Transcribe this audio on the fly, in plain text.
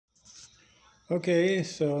Okay,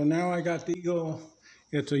 so now I got the eagle.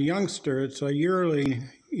 It's a youngster. It's a yearling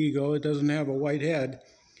eagle. It doesn't have a white head.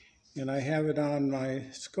 And I have it on my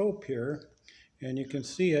scope here. And you can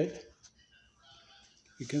see it.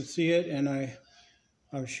 You can see it, and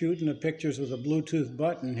I'm shooting the pictures with a Bluetooth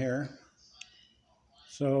button here.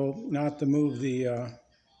 So not to move the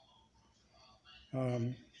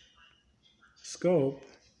scope.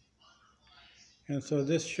 And so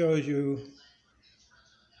this shows you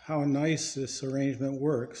how nice this arrangement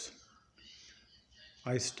works.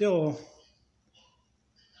 I still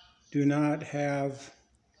do not have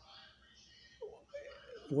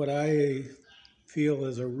what I feel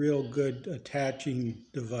is a real good attaching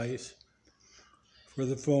device for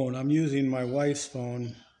the phone. I'm using my wife's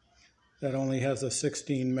phone that only has a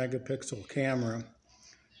 16 megapixel camera.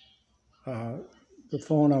 The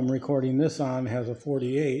phone I'm recording this on has a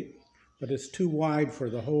 48, but it's too wide for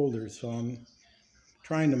the holder, so I'm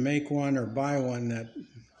trying to make one or buy one that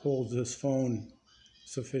holds this phone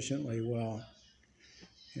sufficiently well.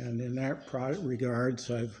 And in that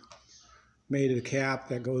regards, I've made a cap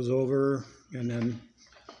that goes over, and then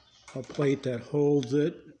a plate that holds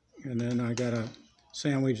it, and then I gotta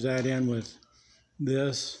sandwich that in with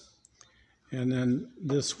this, and then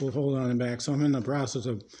this will hold on and back. So I'm in the process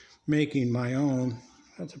of making my own.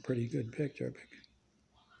 That's a pretty good picture.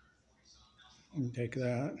 Take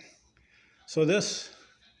that. So this,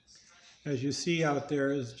 as you see out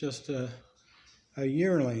there, is just a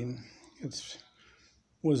yearling. It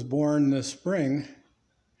was born this spring,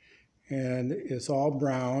 and it's all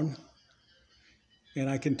brown. And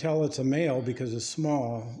I can tell it's a male because it's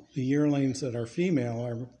small. The yearlings that are female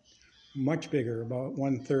are much bigger, about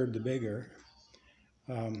 1/3 the bigger.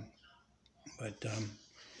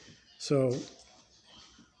 So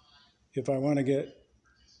if I want to get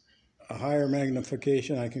a higher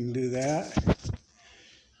magnification, I can do that.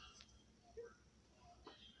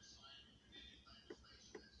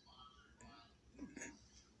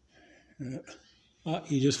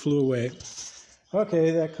 He just flew away.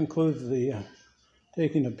 Okay, that concludes the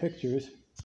taking of pictures.